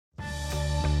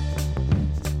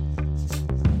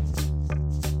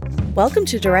Welcome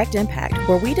to Direct Impact,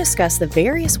 where we discuss the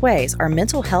various ways our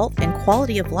mental health and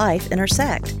quality of life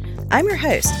intersect. I'm your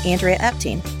host, Andrea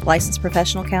Epting, licensed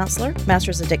professional counselor,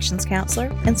 master's addictions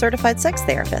counselor, and certified sex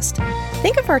therapist.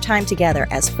 Think of our time together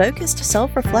as focused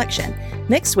self-reflection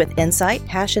mixed with insight,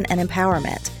 passion, and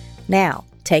empowerment. Now,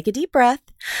 take a deep breath.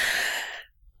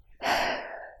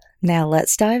 Now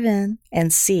let's dive in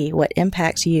and see what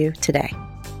impacts you today.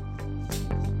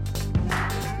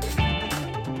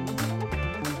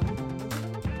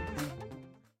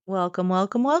 Welcome,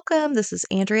 welcome, welcome. This is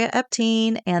Andrea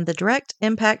Epting and the Direct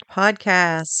Impact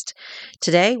Podcast.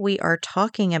 Today we are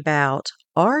talking about,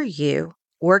 are you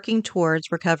working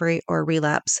towards recovery or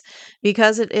relapse?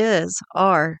 Because it is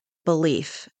our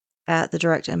belief at the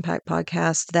Direct Impact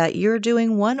Podcast that you're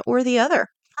doing one or the other.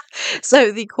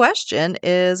 So the question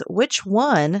is, which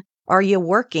one are you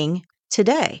working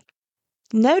today?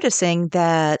 Noticing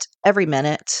that every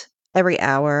minute, every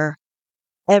hour,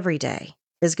 every day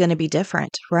is going to be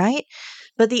different, right?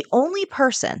 But the only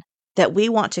person that we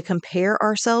want to compare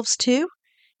ourselves to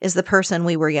is the person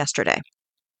we were yesterday.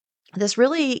 This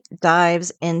really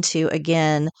dives into,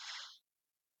 again,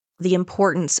 the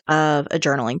importance of a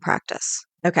journaling practice.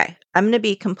 Okay, I'm going to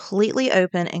be completely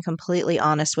open and completely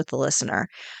honest with the listener.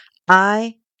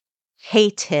 I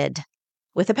hated,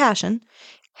 with a passion,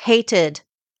 hated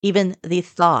even the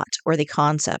thought or the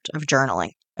concept of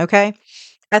journaling, okay?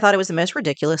 I thought it was the most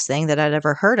ridiculous thing that I'd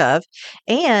ever heard of.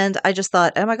 And I just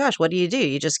thought, oh my gosh, what do?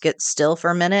 You just get still for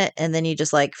a minute and then you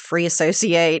just like free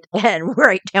associate and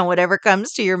write down whatever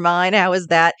comes to your mind. How is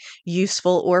that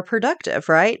useful or productive,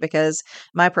 right? Because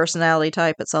my personality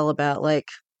type, it's all about like,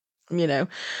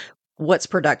 what's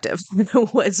productive,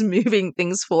 what's moving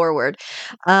things forward.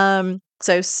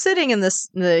 So sitting in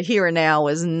the here and now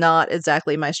was not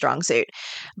exactly my strong suit.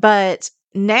 But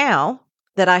now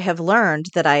that I have learned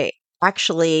that I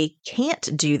actually can't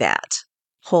do that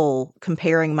whole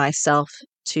comparing myself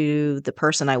to the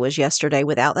person I was yesterday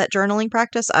without that journaling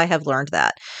practice, I have learned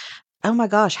that. Oh my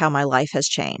gosh, how my life has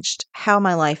changed, how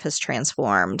my life has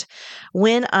transformed.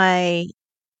 When I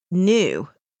knew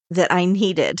that I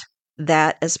needed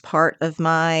that as part of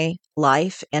my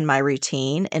life and my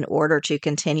routine in order to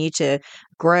continue to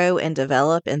grow and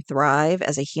develop and thrive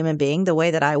as a human being the way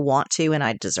that I want to and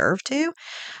I deserve to,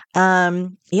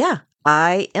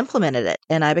 I implemented it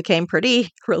and I became pretty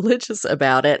religious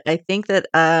about it. I think that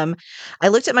I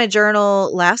looked at my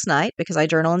journal last night because I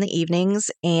journal in the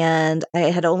evenings and I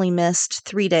had only missed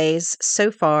 3 days so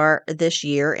far this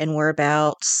year, and we're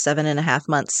about 7.5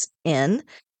 months in.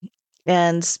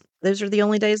 And those are the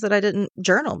only days that I didn't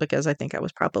journal because I think I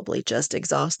was probably just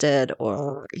exhausted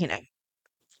or, I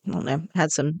don't know,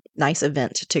 had some nice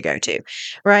event to go to,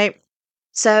 right?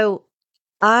 So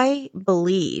I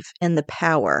believe in the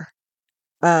power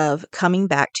of coming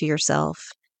back to yourself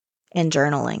and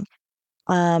journaling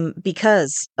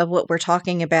because of what we're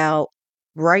talking about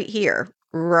right here,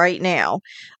 right now.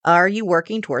 Are you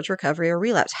working towards recovery or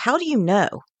relapse? How do you know?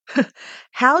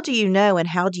 How do you know and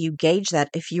how do you gauge that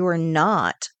if you are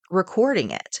not recording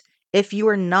it? If you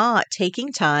are not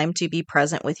taking time to be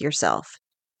present with yourself,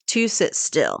 to sit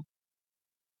still,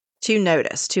 to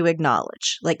notice, to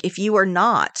acknowledge? Like if you are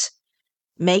not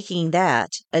making that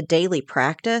a daily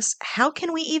practice, how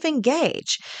can we even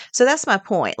gauge? So that's my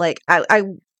point. Like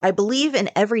I believe in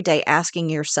every day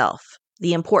asking yourself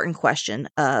the important question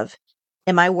of,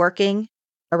 am I working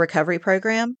a recovery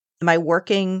program? Am I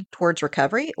working towards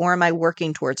recovery or am I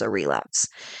working towards a relapse?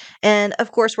 And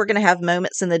of course, we're going to have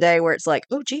moments in the day where it's like,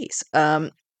 oh, geez,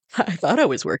 I thought I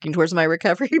was working towards my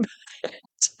recovery, but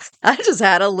I just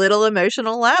had a little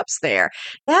emotional lapse there.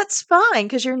 That's fine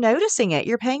because you're noticing it.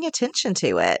 You're paying attention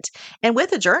to it. And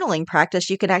with a journaling practice,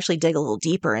 you can actually dig a little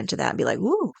deeper into that and be like,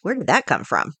 ooh, where did that come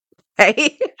from?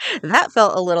 Hey, that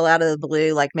felt a little out of the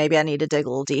blue. Like maybe I need to dig a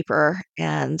little deeper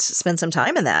and spend some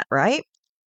time in that, right?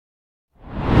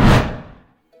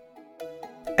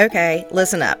 Okay,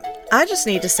 listen up. I just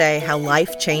need to say how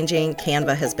life-changing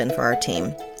Canva has been for our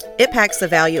team. It packs the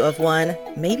value of 1,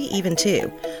 maybe even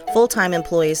 2, full-time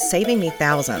employees, saving me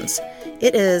thousands.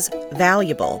 It is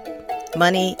valuable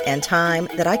money and time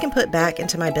that I can put back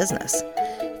into my business.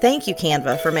 Thank you,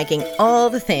 Canva, for making all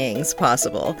the things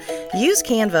possible. Use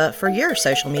Canva for your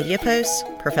social media posts,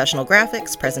 professional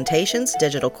graphics, presentations,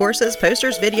 digital courses,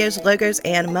 posters, videos, logos,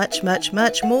 and much, much,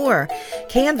 much more.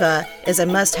 Canva is a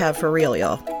must-have for real,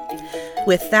 y'all.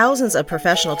 With thousands of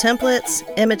professional templates,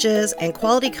 images, and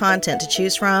quality content to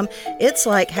choose from, it's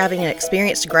like having an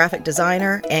experienced graphic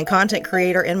designer and content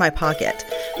creator in my pocket.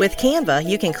 With Canva,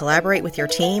 you can collaborate with your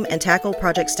team and tackle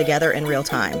projects together in real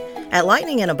time. At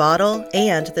Lightning in a Bottle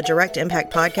and the Direct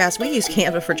Impact Podcast, we use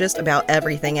Canva for just about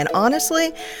everything. And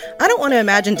honestly, I don't want to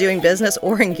imagine doing business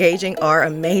or engaging our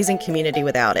amazing community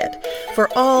without it. For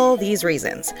all these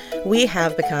reasons, we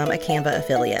have become a Canva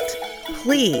affiliate.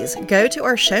 Please go to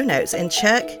our show notes and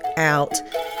check out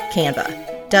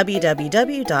Canva.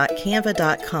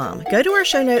 www.canva.com. Go to our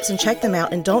show notes and check them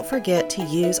out, and don't forget to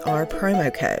use our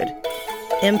promo code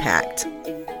IMPACT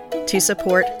to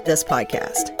support this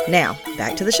podcast. Now,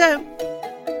 back to the show.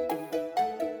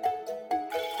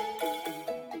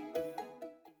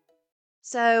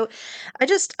 So I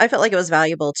felt like it was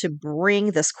valuable to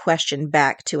bring this question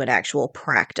back to an actual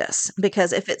practice,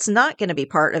 because if it's not going to be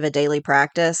part of a daily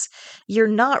practice, you're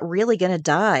not really going to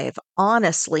dive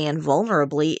honestly and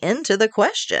vulnerably into the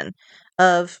question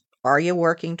of, are you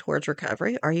working towards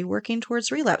recovery? Are you working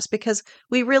towards relapse? Because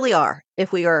we really are,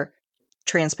 if we are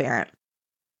transparent,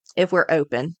 if we're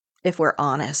open, if we're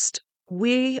honest.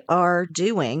 We are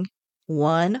doing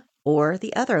one or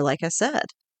the other, like I said.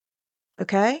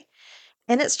 Okay?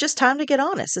 And it's just time to get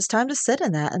honest. It's time to sit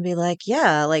in that and be like,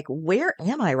 yeah, like, where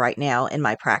am I right now in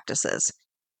my practices?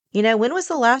 When was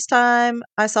the last time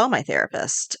I saw my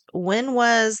therapist? When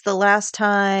was the last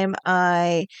time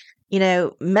I,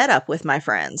 met up with my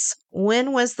friends?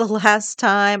 When was the last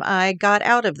time I got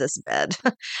out of this bed?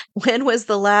 When was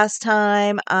the last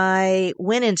time I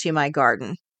went into my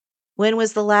garden? When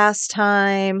was the last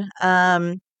time,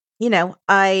 I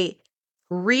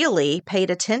really paid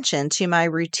attention to my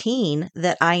routine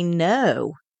that I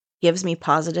know gives me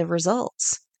positive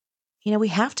results? We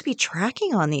have to be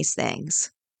tracking on these things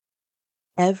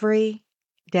every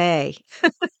day.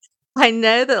 I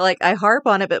know that, like, I harp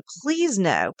on it, but please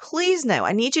know,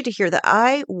 I need you to hear that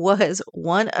I was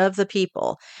one of the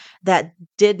people that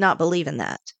did not believe in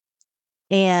that.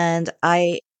 And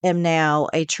I am now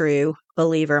a true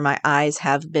believer. My eyes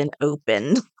have been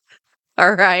opened.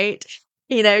 All right.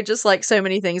 Just like so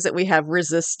many things that we have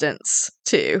resistance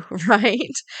to,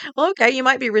 right? Well, okay, you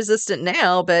might be resistant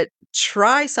now, but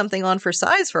try something on for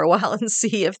size for a while and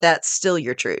see if that's still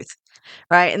your truth,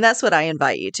 right? And that's what I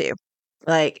invite you to.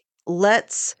 Like,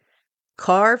 let's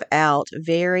carve out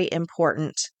very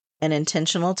important and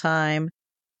intentional time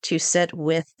to sit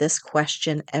with this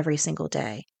question every single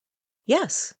day.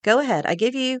 Yes, go ahead. I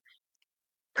give you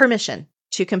permission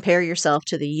to compare yourself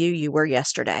to the you were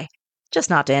yesterday,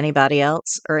 just not to anybody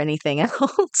else or anything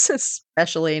else,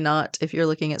 especially not if you're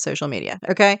looking at social media.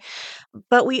 Okay.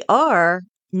 But we are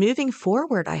moving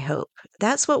forward, I hope.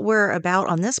 That's what we're about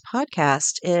on this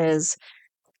podcast, is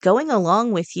going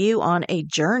along with you on a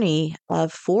journey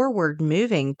of forward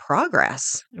moving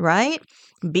progress, right?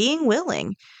 Being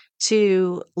willing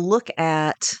to look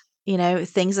at,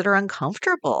 things that are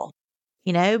uncomfortable,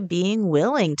 being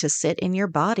willing to sit in your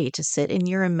body, to sit in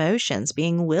your emotions,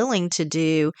 being willing to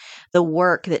do the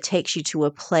work that takes you to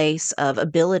a place of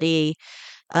ability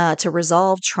to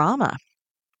resolve trauma.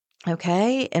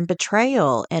 Okay. And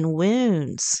betrayal and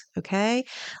wounds. Okay.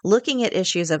 Looking at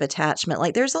issues of attachment.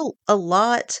 Like, there's a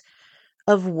lot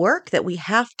of work that we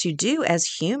have to do as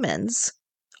humans,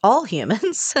 all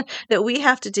humans, that we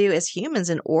have to do as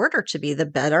humans in order to be the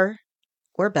better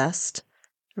or best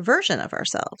version of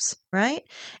ourselves, right?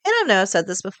 And I know I've said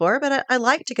this before, but I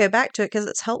like to go back to it because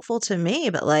it's helpful to me.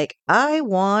 But, like, I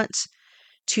want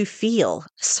to feel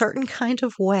a certain kind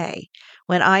of way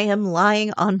when I am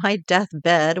lying on my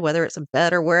deathbed, whether it's a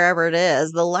bed or wherever it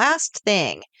is. The last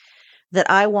thing that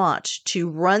I want to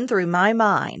run through my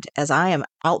mind as I am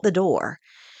out the door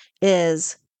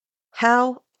is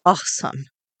how awesome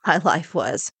my life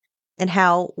was and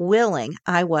how willing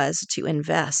I was to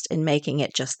invest in making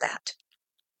it just that.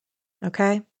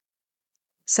 Okay?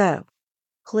 So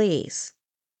please,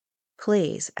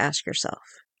 please ask yourself,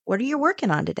 what are you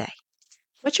working on today?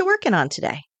 What you working on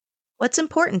today? What's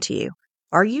important to you?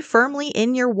 Are you firmly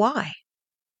in your why?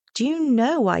 Do you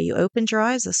know why you opened your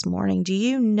eyes this morning? Do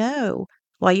you know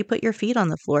why you put your feet on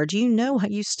the floor? Do you know why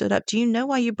you stood up? Do you know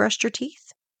why you brushed your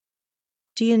teeth?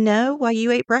 Do you know why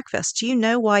you ate breakfast? Do you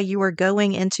know why you are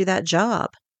going into that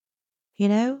job?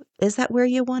 Is that where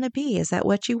you want to be? Is that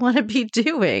what you want to be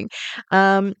doing?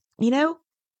 Um, you know,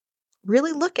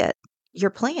 really look at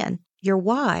your plan, your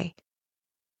why,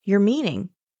 your meaning,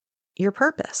 your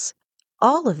purpose.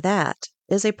 All of that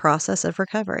is a process of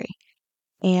recovery.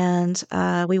 And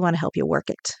we want to help you work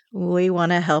it. We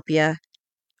want to help you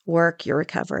work your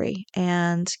recovery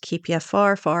and keep you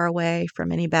far, far away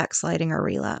from any backsliding or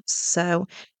relapse. So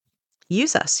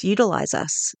use us, utilize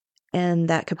us in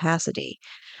that capacity.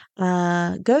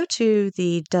 Go to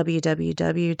the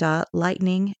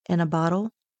www.lightninginabottle,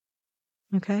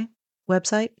 okay,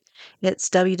 website. It's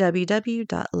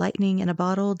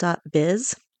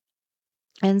www.lightninginabottle.biz.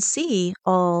 and see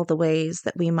all the ways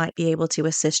that we might be able to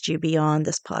assist you beyond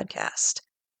this podcast.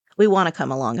 We want to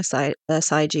come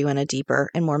aside you in a deeper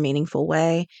and more meaningful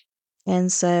way.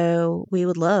 And so we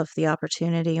would love the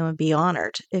opportunity and would be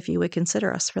honored if you would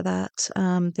consider us for that.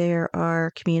 There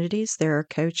are communities, there are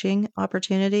coaching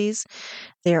opportunities,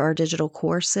 there are digital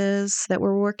courses that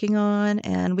we're working on,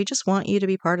 and we just want you to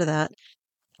be part of that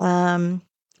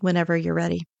whenever you're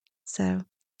ready. So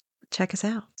check us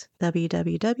out,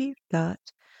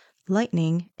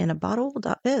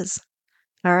 www.lightninginabottle.biz.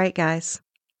 All right, guys,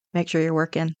 make sure you're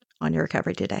working on your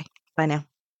recovery today. Bye now.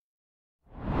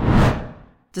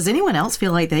 Does anyone else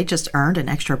feel like they just earned an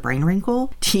extra brain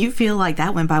wrinkle? Do you feel like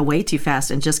that went by way too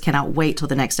fast and just cannot wait till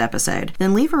the next episode?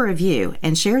 Then leave a review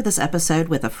and share this episode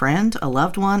with a friend, a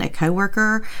loved one, a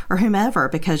coworker, or whomever,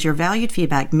 because your valued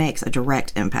feedback makes a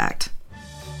direct impact.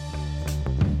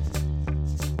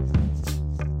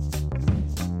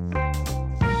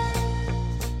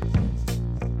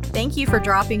 Thank you for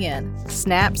dropping in.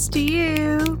 Snaps to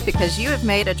you, because you have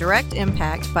made a direct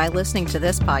impact by listening to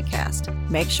this podcast.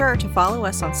 Make sure to follow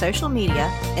us on social media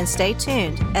and stay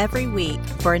tuned every week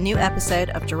for a new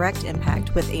episode of Direct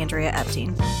Impact with Andrea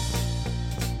Epting.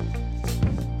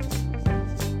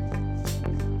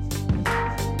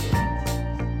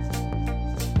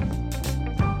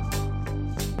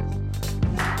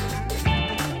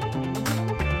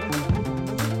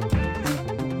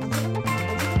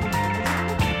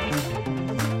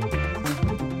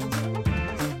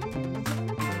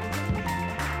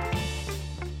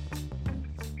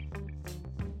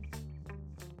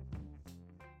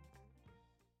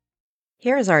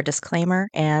 Here is our disclaimer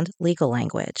and legal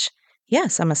language.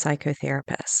 Yes, I'm a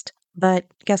psychotherapist, but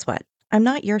guess what? I'm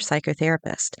not your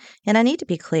psychotherapist, and I need to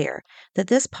be clear that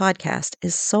this podcast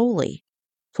is solely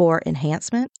for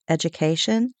enhancement,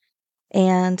 education,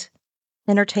 and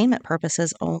entertainment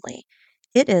purposes only.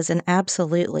 It is in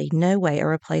absolutely no way a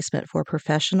replacement for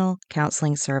professional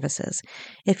counseling services.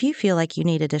 If you feel like you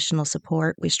need additional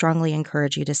support, we strongly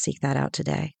encourage you to seek that out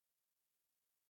today.